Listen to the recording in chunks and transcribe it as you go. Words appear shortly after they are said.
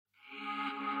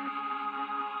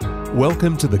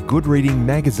Welcome to the Good Reading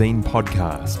Magazine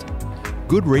podcast.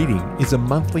 Good Reading is a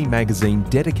monthly magazine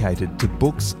dedicated to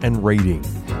books and reading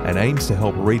and aims to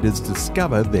help readers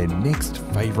discover their next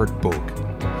favourite book.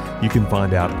 You can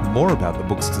find out more about the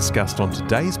books discussed on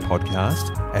today's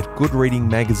podcast at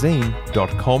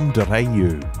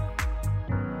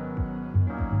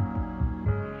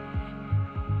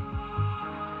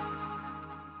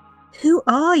goodreadingmagazine.com.au. Who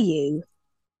are you?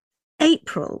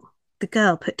 April. The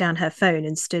girl put down her phone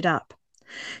and stood up.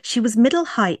 She was middle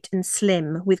height and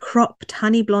slim, with cropped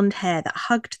honey blonde hair that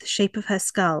hugged the shape of her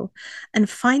skull, and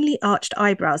finely arched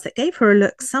eyebrows that gave her a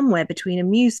look somewhere between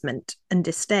amusement and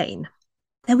disdain.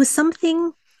 There was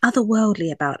something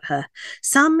otherworldly about her,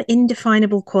 some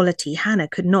indefinable quality Hannah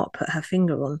could not put her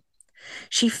finger on.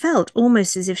 She felt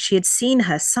almost as if she had seen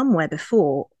her somewhere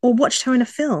before or watched her in a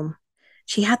film.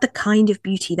 She had the kind of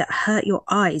beauty that hurt your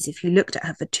eyes if you looked at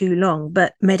her for too long,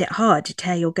 but made it hard to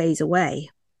tear your gaze away.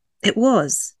 It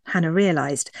was, Hannah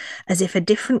realised, as if a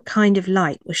different kind of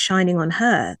light was shining on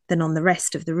her than on the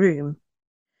rest of the room.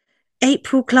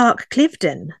 April Clark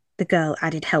Cliveden, the girl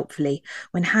added helpfully,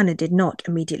 when Hannah did not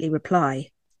immediately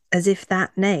reply, as if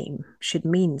that name should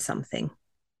mean something.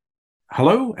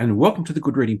 Hello and welcome to the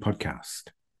Good Reading Podcast.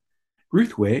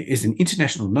 Ruth Ware is an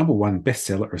international #1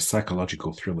 bestseller of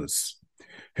psychological thrillers.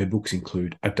 Her books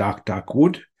include A Dark, Dark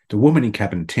Wood, The Woman in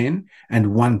Cabin 10,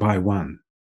 and One by One.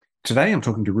 Today I'm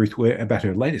talking to Ruth Ware about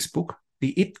her latest book,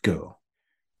 The It Girl.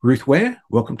 Ruth Ware,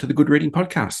 welcome to the Good Reading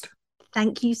Podcast.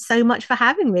 Thank you so much for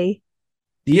having me.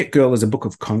 The It Girl is a book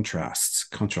of contrasts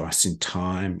in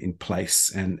time, in place,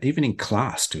 and even in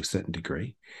class to a certain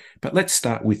degree. But let's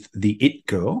start with The It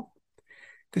Girl.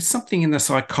 There's something in the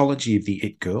psychology of the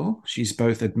It Girl. She's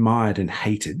both admired and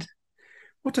hated.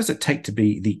 What does it take to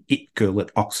be the It Girl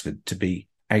at Oxford, to be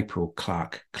April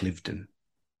Clark Cliveden?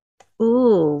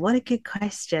 Oh, what a good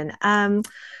question.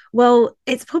 Well,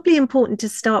 it's probably important to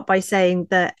start by saying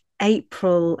that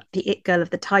April, the It Girl of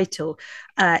the title,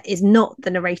 is not the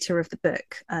narrator of the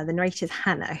book. The narrator is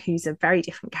Hannah, who's a very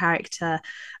different character,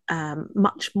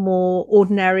 much more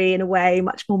ordinary in a way,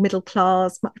 much more middle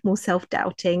class, much more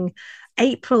self-doubting.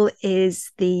 April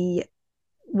is the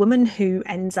woman who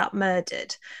ends up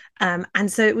murdered.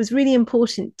 And so it was really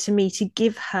important to me to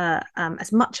give her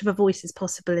as much of a voice as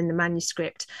possible in the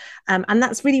manuscript. And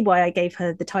that's really why I gave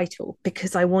her the title,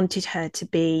 because I wanted her to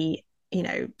be,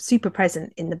 super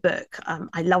present in the book.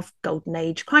 I love Golden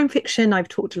Age crime fiction. I've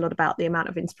talked a lot about the amount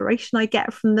of inspiration I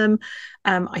get from them.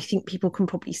 I think people can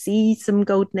probably see some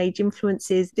Golden Age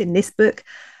influences in this book.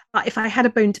 But if I had a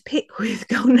bone to pick with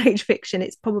Golden Age fiction,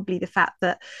 it's probably the fact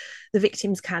that the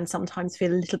victims can sometimes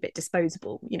feel a little bit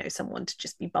disposable, someone to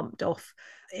just be bumped off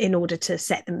in order to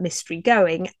set the mystery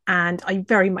going. And I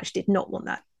very much did not want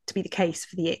that to be the case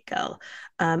for the It Girl.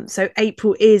 So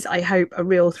April is, I hope, a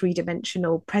real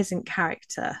three-dimensional present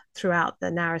character throughout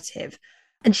the narrative.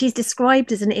 And she's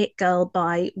described as an It Girl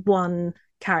by one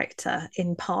character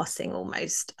in passing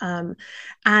almost, and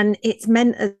it's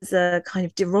meant as a kind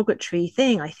of derogatory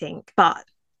thing, I think, but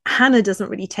Hannah doesn't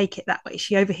really take it that way.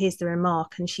 She overhears the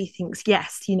remark and she thinks,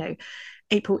 yes,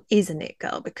 April is an It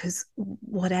Girl, because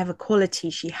whatever quality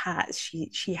she has,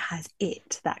 she has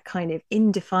it, that kind of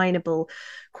indefinable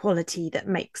quality that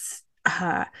makes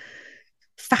her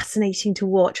fascinating to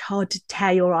watch, hard to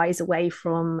tear your eyes away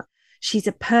from. She's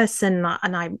a person,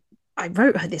 and I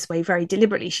wrote her this way very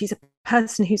deliberately. She's a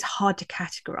person who's hard to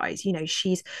categorize.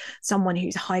 She's someone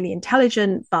who's highly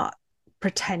intelligent, but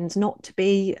pretends not to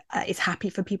be, is happy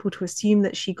for people to assume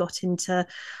that she got into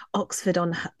Oxford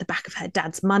on the back of her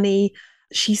dad's money.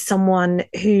 She's someone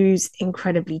who's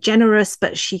incredibly generous,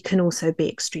 but she can also be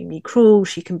extremely cruel.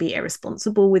 She can be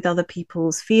irresponsible with other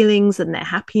people's feelings and their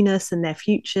happiness and their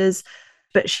futures.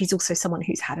 But she's also someone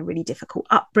who's had a really difficult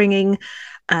upbringing.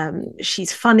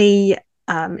 She's funny.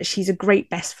 She's a great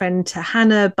best friend to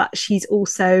Hannah, but she's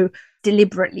also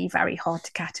deliberately very hard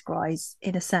to categorize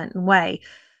in a certain way.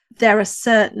 There are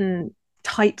certain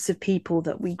types of people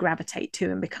that we gravitate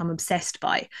to and become obsessed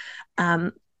by.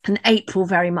 And April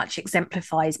very much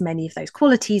exemplifies many of those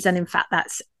qualities. And in fact,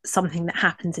 that's something that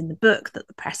happens in the book, that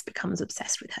the press becomes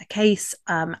obsessed with her case.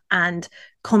 And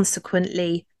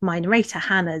consequently, my narrator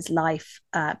Hannah's life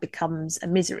becomes a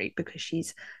misery, because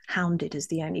she's hounded as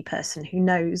the only person who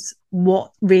knows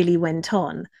what really went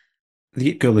on.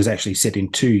 The It Girl is actually set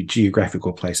in two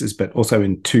geographical places, but also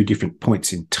in two different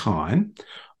points in time.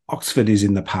 Oxford is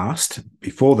in the past,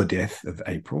 before the death of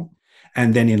April,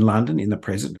 and then in London in the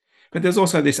present. But there's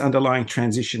also this underlying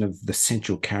transition of the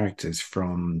central characters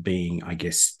from being, I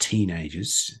guess,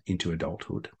 teenagers into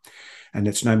adulthood. And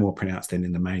it's no more pronounced than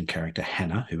in the main character,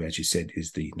 Hannah, who, as you said,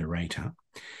 is the narrator.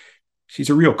 She's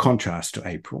a real contrast to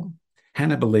April.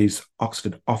 Hannah believes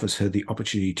Oxford offers her the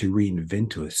opportunity to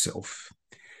reinvent herself.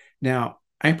 Now,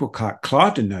 April Clark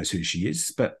Cliveden knows who she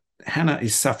is, but Hannah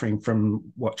is suffering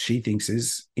from what she thinks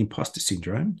is imposter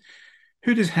syndrome.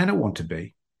 Who does Hannah want to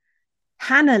be?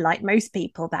 Hannah, like most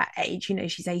people that age,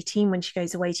 she's 18 when she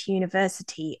goes away to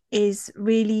university, is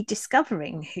really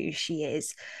discovering who she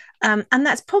is. And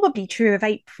that's probably true of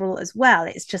April as well.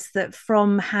 It's just that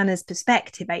from Hannah's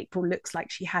perspective, April looks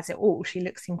like she has it all. She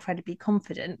looks incredibly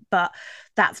confident, but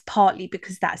that's partly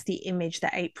because that's the image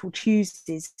that April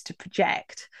chooses to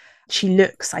project. She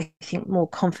looks, I think, more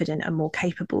confident and more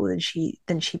capable than she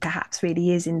perhaps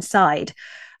really is inside.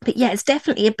 But yeah, it's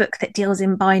definitely a book that deals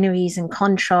in binaries and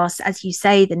contrasts. As you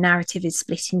say, the narrative is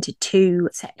split into two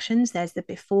sections. There's the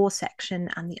before section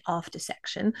and the after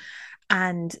section.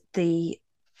 And the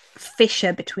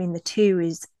fissure between the two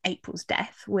is April's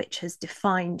death, which has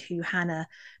defined who Hannah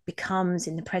becomes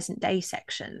in the present day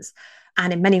sections.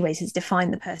 And in many ways has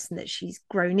defined the person that she's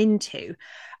grown into.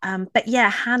 But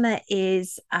yeah, Hannah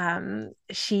is, I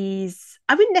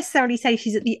wouldn't necessarily say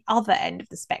she's at the other end of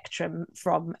the spectrum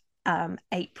from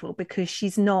April, because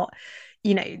she's not,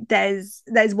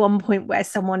 there's one point where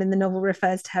someone in the novel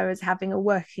refers to her as having a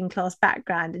working class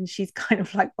background, and she's kind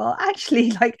of like, well,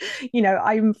 actually,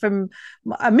 I'm from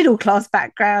a middle class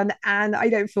background and I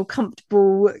don't feel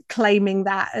comfortable claiming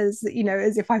that as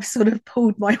if I've sort of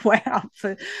pulled my way up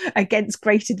against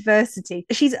great adversity.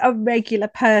 She's a regular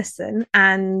person,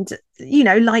 and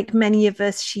like many of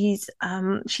us, she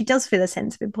does feel a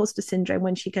sense of imposter syndrome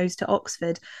when she goes to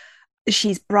Oxford.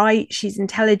 She's bright, she's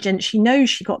intelligent, she knows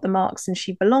she got the marks and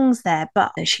she belongs there,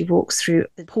 but as she walks through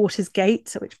the Porter's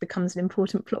Gate, which becomes an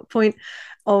important plot point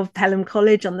of Pelham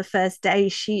College on the first day,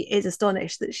 she is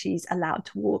astonished that she's allowed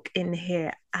to walk in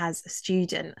here as a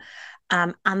student.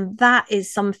 And that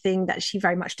is something that she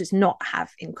very much does not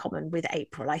have in common with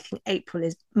April. I think April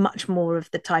is much more of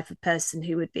the type of person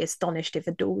who would be astonished if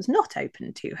a door was not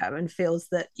open to her, and feels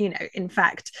that, in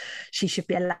fact, she should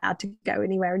be allowed to go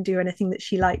anywhere and do anything that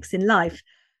she likes in life.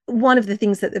 One of the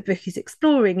things that the book is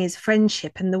exploring is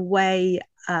friendship, and the way,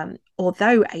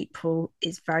 although April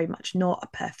is very much not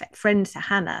a perfect friend to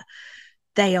Hannah,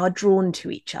 they are drawn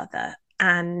to each other.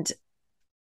 And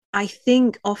I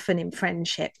think often in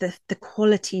friendship, the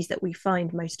qualities that we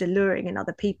find most alluring in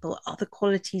other people are the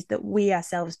qualities that we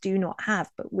ourselves do not have,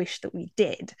 but wish that we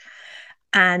did.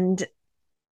 And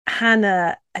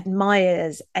Hannah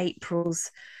admires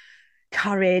April's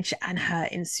courage and her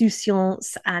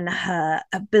insouciance and her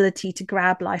ability to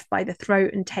grab life by the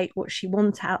throat and take what she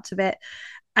wants out of it.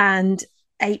 And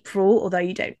April, although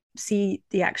you don't see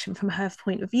the action from her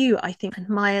point of view, I think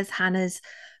admires Hannah's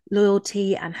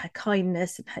loyalty and her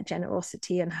kindness and her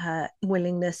generosity and her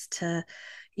willingness to,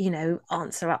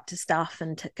 answer up to stuff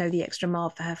and to go the extra mile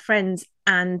for her friends.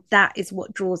 And that is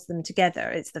what draws them together.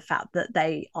 It's the fact that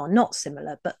they are not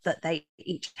similar, but that they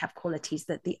each have qualities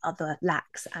that the other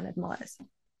lacks and admires.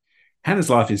 Hannah's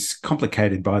life is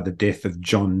complicated by the death of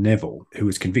John Neville, who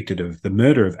was convicted of the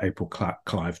murder of April Clark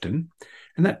Cliveden,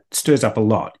 and that stirs up a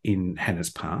lot in Hannah's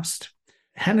past.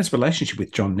 Hannah's relationship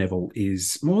with John Neville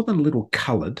is more than a little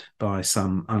coloured by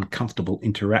some uncomfortable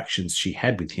interactions she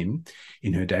had with him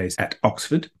in her days at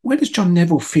Oxford. Where does John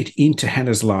Neville fit into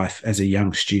Hannah's life as a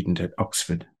young student at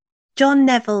Oxford? John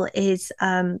Neville is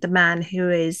the man who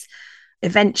is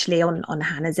eventually on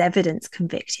Hannah's evidence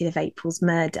convicted of April's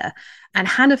murder. And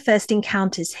Hannah first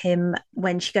encounters him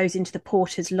when she goes into the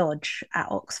Porter's Lodge at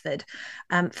Oxford.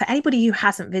 For anybody who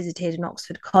hasn't visited an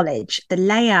Oxford college, the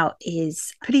layout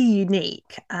is pretty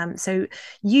unique. So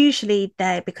usually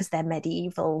because they're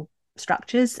medieval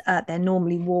structures, they're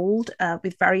normally walled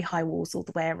with very high walls all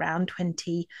the way around,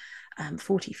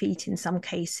 40 feet in some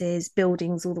cases,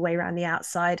 buildings all the way around the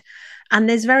outside. And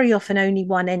there's very often only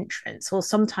one entrance, or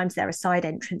sometimes there are side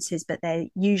entrances, but they're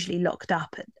usually locked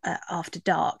up after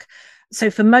dark. So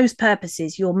for most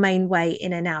purposes, your main way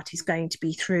in and out is going to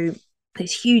be through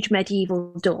this huge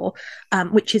medieval door,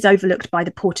 which is overlooked by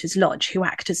the Porter's Lodge, who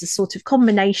act as a sort of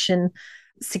combination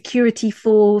security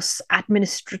force,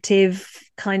 administrative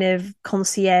kind of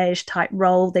concierge type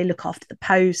role. They look after the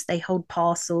post, they hold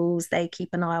parcels, they keep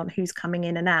an eye on who's coming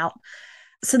in and out.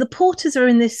 So the porters are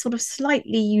in this sort of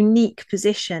slightly unique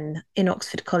position in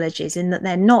Oxford colleges, in that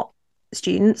they're not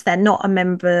students, they're not a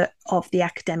member of the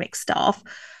academic staff,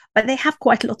 but they have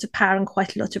quite a lot of power and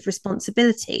quite a lot of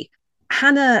responsibility.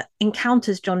 Hannah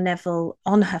encounters John Neville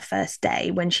on her first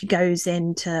day when she goes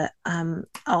in to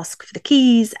ask for the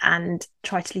keys and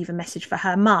try to leave a message for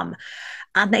her mum.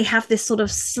 And they have this sort of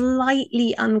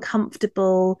slightly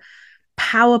uncomfortable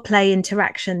power play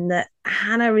interaction that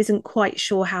Hannah isn't quite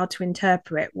sure how to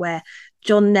interpret, where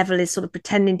John Neville is sort of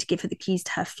pretending to give her the keys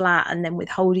to her flat and then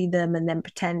withholding them and then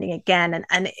pretending again.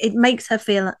 And it makes her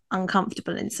feel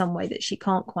uncomfortable in some way that she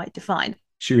can't quite define.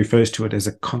 She refers to it as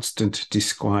a constant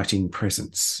disquieting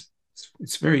presence.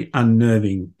 It's very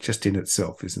unnerving just in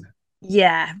itself, isn't it?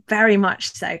 Yeah, very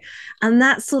much so. And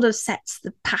that sort of sets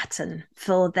the pattern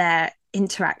for their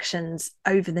interactions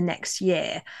over the next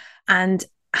year. And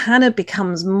Hannah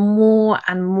becomes more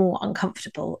and more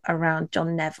uncomfortable around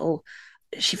John Neville.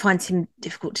 She finds him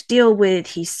difficult to deal with.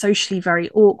 He's socially very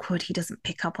awkward. He doesn't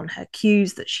pick up on her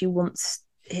cues that she wants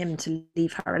him to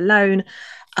leave her alone.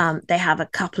 They have a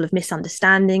couple of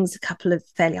misunderstandings, a couple of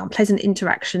fairly unpleasant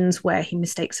interactions where he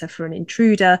mistakes her for an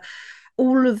intruder.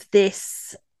 All of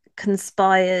this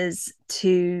conspires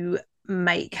to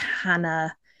make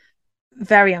Hannah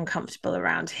very uncomfortable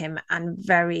around him and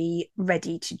very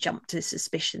ready to jump to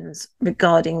suspicions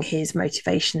regarding his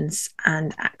motivations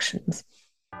and actions.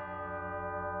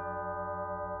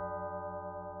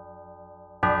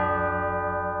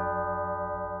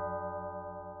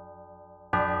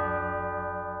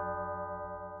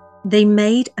 They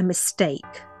made a mistake.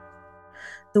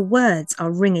 The words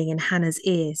are ringing in Hannah's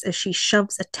ears as she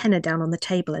shoves a tenner down on the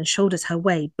table and shoulders her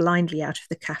way blindly out of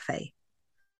the cafe.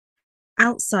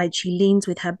 Outside, she leans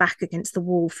with her back against the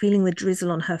wall, feeling the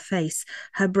drizzle on her face,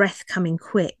 her breath coming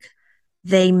quick.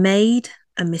 They made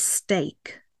a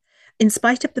mistake. In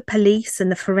spite of the police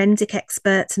and the forensic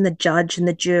experts and the judge and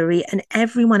the jury and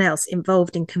everyone else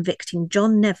involved in convicting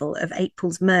John Neville of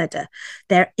April's murder,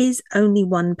 there is only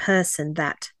one person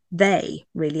that they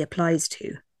really applies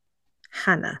to.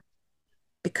 Hannah,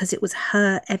 because it was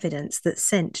her evidence that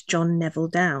sent John Neville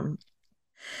down.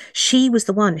 She was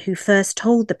the one who first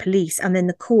told the police and then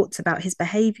the courts about his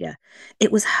behaviour.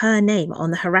 It was her name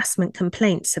on the harassment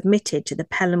complaint submitted to the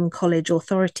Pelham College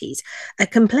authorities, a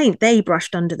complaint they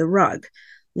brushed under the rug,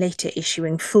 later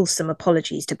issuing fulsome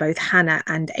apologies to both Hannah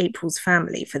and April's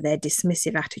family for their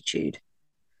dismissive attitude.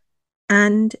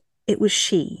 And it was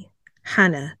she,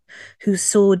 Hannah, who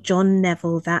saw John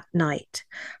Neville that night,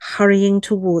 hurrying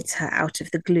towards her out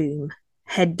of the gloom,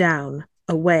 head down,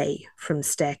 away from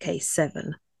staircase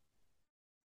 7.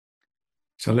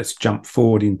 So let's jump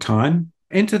forward in time.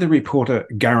 Enter the reporter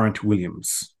Geraint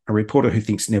Williams, a reporter who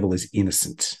thinks Neville is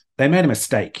innocent. They made a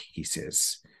mistake, he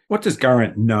says. What does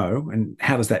Geraint know, and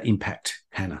how does that impact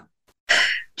Hannah?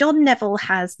 John Neville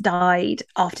has died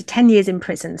after 10 years in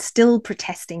prison, still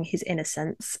protesting his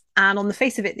innocence. And on the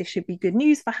face of it, this should be good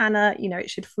news for Hannah. You know, it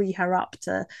should free her up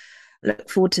to look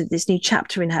forward to this new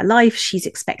chapter in her life. She's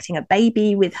expecting a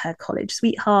baby with her college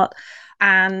sweetheart.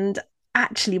 And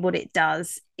actually what it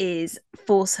does is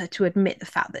force her to admit the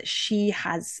fact that she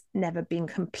has never been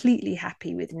completely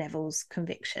happy with Neville's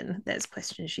conviction. There's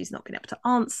questions she's not been able to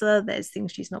answer. There's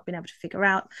things she's not been able to figure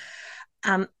out.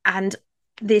 And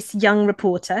this young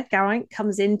reporter, Geraint,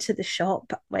 comes into the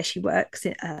shop where she works.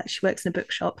 She works in a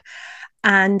bookshop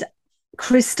and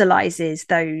crystallizes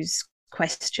those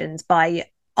questions by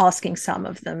asking some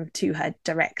of them to her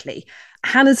directly.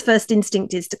 Hannah's first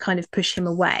instinct is to kind of push him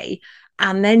away.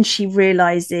 And then she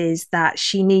realizes that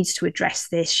she needs to address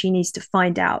this. She needs to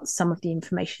find out some of the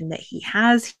information that he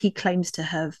has. He claims to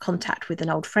have contact with an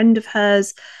old friend of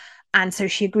hers. And so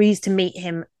she agrees to meet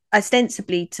him,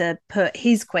 ostensibly to put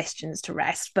his questions to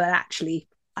rest, but actually,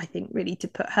 I think, really to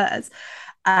put hers.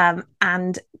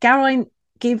 And Geraint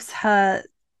gives her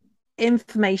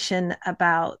information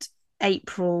about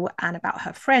April and about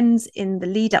her friends in the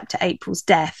lead up to April's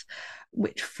death,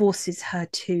 which forces her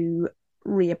to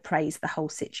reappraise the whole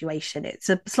situation. It's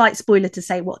a slight spoiler to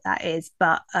say what that is,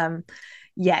 but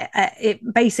it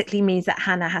basically means that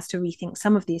Hannah has to rethink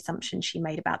some of the assumptions she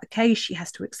made about the case. She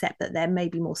has to accept that there may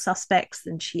be more suspects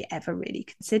than she ever really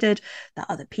considered, that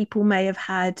other people may have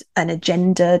had an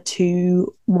agenda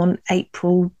to want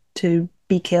April to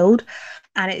be killed.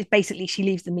 And it basically, she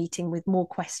leaves the meeting with more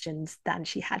questions than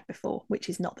she had before, which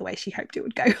is not the way she hoped it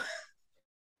would go.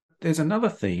 There's another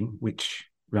theme which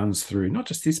runs through not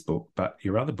just this book, but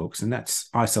your other books, and that's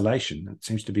isolation. It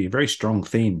seems to be a very strong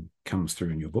theme comes through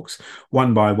in your books.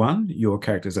 One by one, your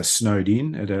characters are snowed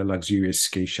in at a luxurious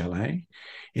ski chalet.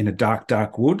 In a dark,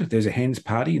 dark wood, there's a hen's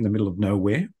party in the middle of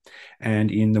nowhere.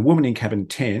 And in The Woman in Cabin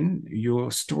 10,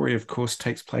 your story, of course,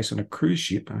 takes place on a cruise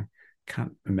ship. I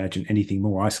can't imagine anything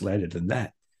more isolated than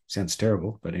that. Sounds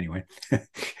terrible, but anyway.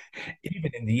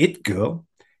 Even in The It Girl,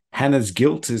 Hannah's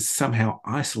guilt has somehow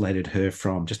isolated her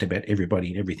from just about everybody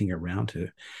and everything around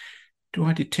her. Do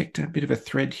I detect a bit of a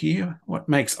thread here? What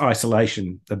makes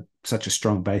isolation such a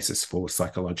strong basis for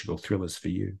psychological thrillers for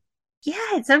you? Yeah,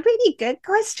 it's a really good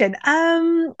question.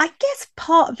 I guess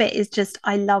part of it is just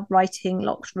I love writing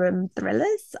locked room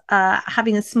thrillers.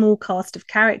 Having a small cast of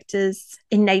characters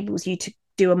enables you to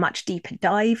do a much deeper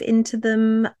dive into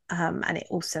them, and it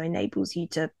also enables you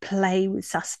to play with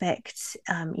suspects.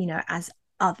 As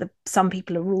some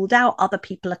people are ruled out, other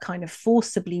people are kind of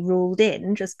forcibly ruled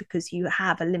in just because you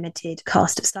have a limited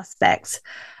cast of suspects.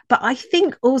 But I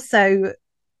think also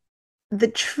the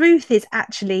truth is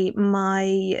actually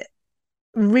my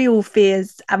real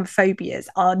fears and phobias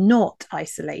are not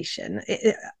isolation.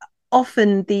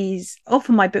 Often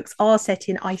my books are set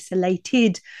in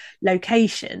isolated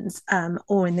locations,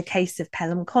 or in the case of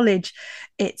Pelham College,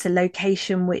 it's a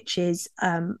location which is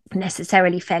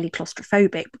necessarily fairly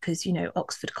claustrophobic because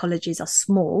Oxford colleges are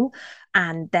small,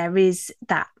 and there is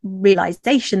that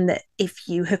realization that if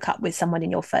you hook up with someone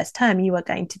in your first term, you are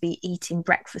going to be eating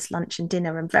breakfast, lunch and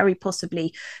dinner, and very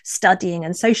possibly studying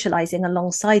and socializing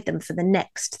alongside them for the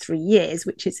next 3 years,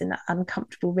 which is an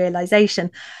uncomfortable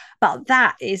realization. But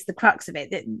that is the crux of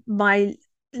it, that my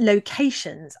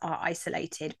locations are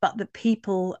isolated, but the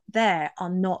people there are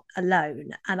not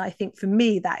alone. And I think for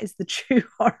me, that is the true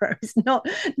horror, is not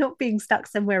being stuck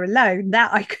somewhere alone.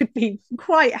 That I could be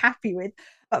quite happy with,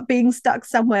 but being stuck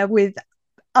somewhere with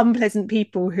unpleasant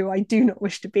people who I do not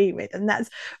wish to be with. And that's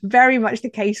very much the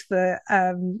case for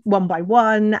One by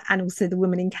One, and also The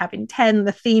Woman in Cabin 10.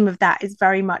 The theme of that is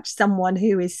very much someone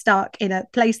who is stuck in a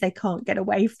place they can't get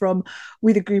away from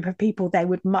with a group of people they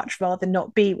would much rather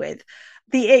not be with.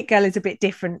 The It Girl is a bit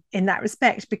different in that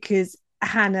respect because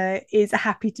Hannah is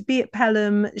happy to be at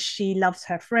Pelham. She loves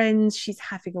her friends. She's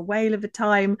having a whale of a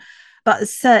time. But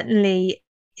certainly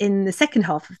in the second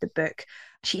half of the book,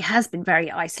 she has been very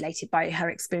isolated by her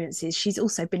experiences. She's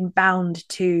also been bound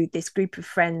to this group of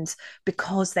friends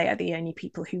because they are the only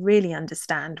people who really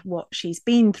understand what she's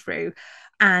been through.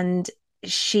 And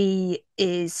she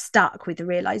is stuck with the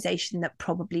realization that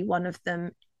probably one of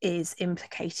them is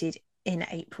implicated in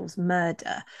April's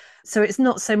murder. So it's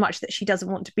not so much that she doesn't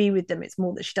want to be with them, it's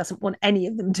more that she doesn't want any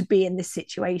of them to be in this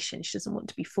situation. She doesn't want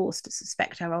to be forced to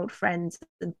suspect her old friends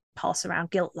and pass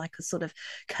around guilt like a sort of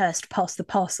cursed pass the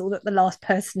parcel that the last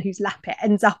person whose lap it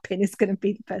ends up in is going to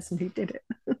be the person who did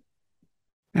it.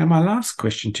 Now, my last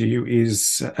question to you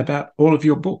is about all of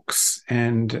your books.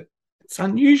 And it's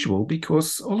unusual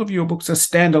because all of your books are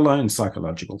standalone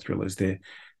psychological thrillers.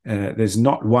 There's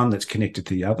not one that's connected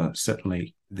to the other.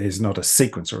 Certainly, there's not a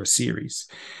sequence or a series.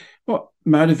 What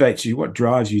motivates you? What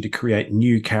drives you to create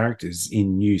new characters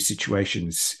in new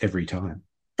situations every time?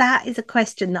 That is a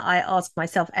question that I ask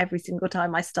myself every single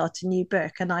time I start a new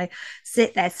book, and I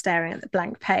sit there staring at the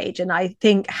blank page and I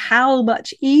think how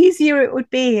much easier it would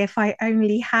be if I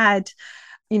only had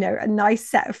a nice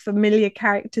set of familiar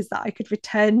characters that I could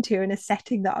return to in a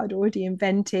setting that I'd already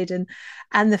invented.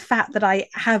 And the fact that I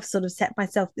have sort of set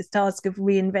myself this task of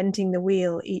reinventing the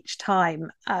wheel each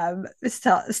time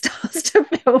starts to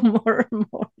feel more and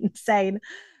more insane.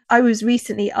 I was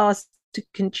recently asked to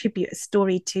contribute a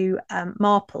story to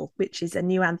Marple, which is a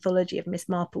new anthology of Miss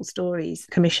Marple stories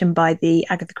commissioned by the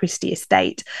Agatha Christie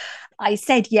estate. I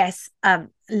said yes,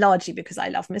 largely because I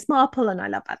love Miss Marple and I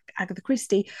love Agatha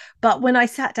Christie. But when I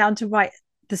sat down to write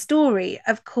the story,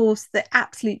 of course, the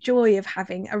absolute joy of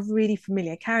having a really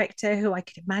familiar character who I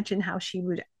could imagine how she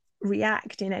would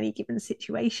react in any given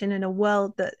situation in a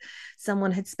world that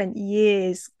someone had spent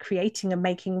years creating and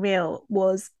making real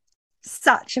was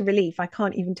such a relief. I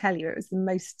can't even tell you. It was the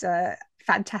most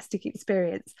fantastic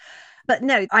experience. But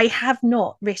no, I have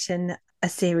not written a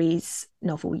series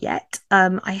novel yet.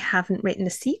 I haven't written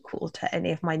a sequel to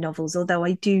any of my novels, although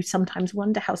I do sometimes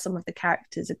wonder how some of the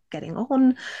characters are getting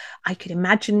on. I could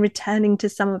imagine returning to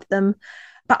some of them.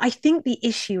 But I think the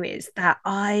issue is that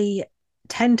I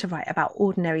tend to write about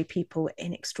ordinary people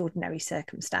in extraordinary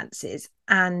circumstances.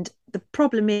 And the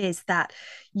problem is that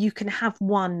you can have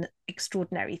one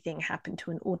extraordinary thing happen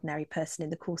to an ordinary person in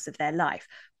the course of their life,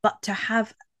 but to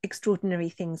have extraordinary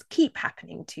things keep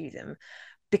happening to them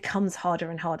becomes harder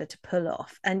and harder to pull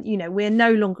off. And we're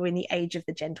no longer in the age of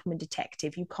the gentleman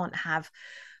detective. You can't have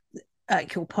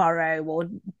Hercule Poirot or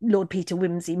Lord Peter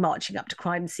Wimsey marching up to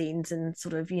crime scenes and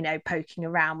sort of poking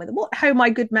around with what, oh my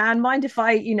good man, mind if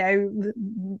I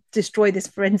destroy this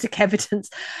forensic evidence.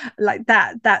 Like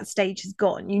that stage has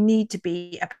gone. You need to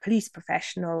be a police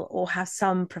professional or have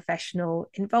some professional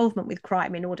involvement with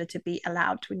crime in order to be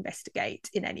allowed to investigate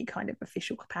in any kind of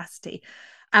official capacity.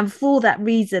 And for that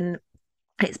reason,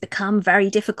 it's become very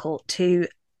difficult to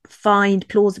find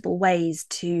plausible ways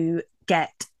to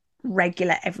get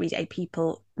regular everyday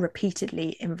people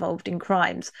repeatedly involved in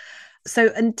crimes. So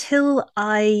until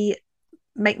I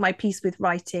make my peace with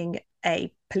writing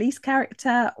a police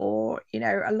character or,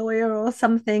 a lawyer or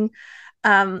something,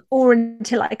 or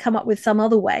until I come up with some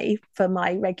other way for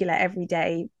my regular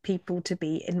everyday people to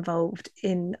be involved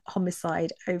in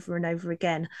homicide over and over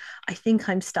again. I think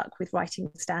I'm stuck with writing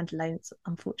standalones,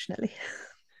 unfortunately.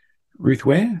 Ruth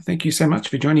Ware, thank you so much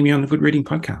for joining me on the Good Reading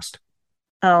Podcast.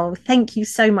 Oh, thank you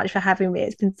so much for having me.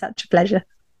 It's been such a pleasure.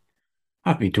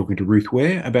 I've been talking to Ruth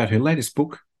Ware about her latest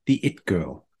book, The It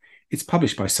Girl. It's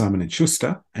published by Simon &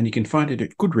 Schuster, and you can find it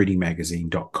at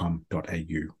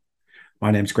goodreadingmagazine.com.au.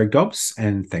 My name's Greg Dobbs,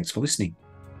 and thanks for listening.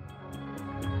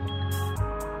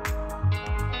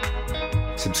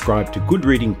 Subscribe to Good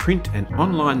Reading print and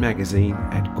online magazine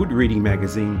at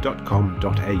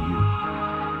goodreadingmagazine.com.au.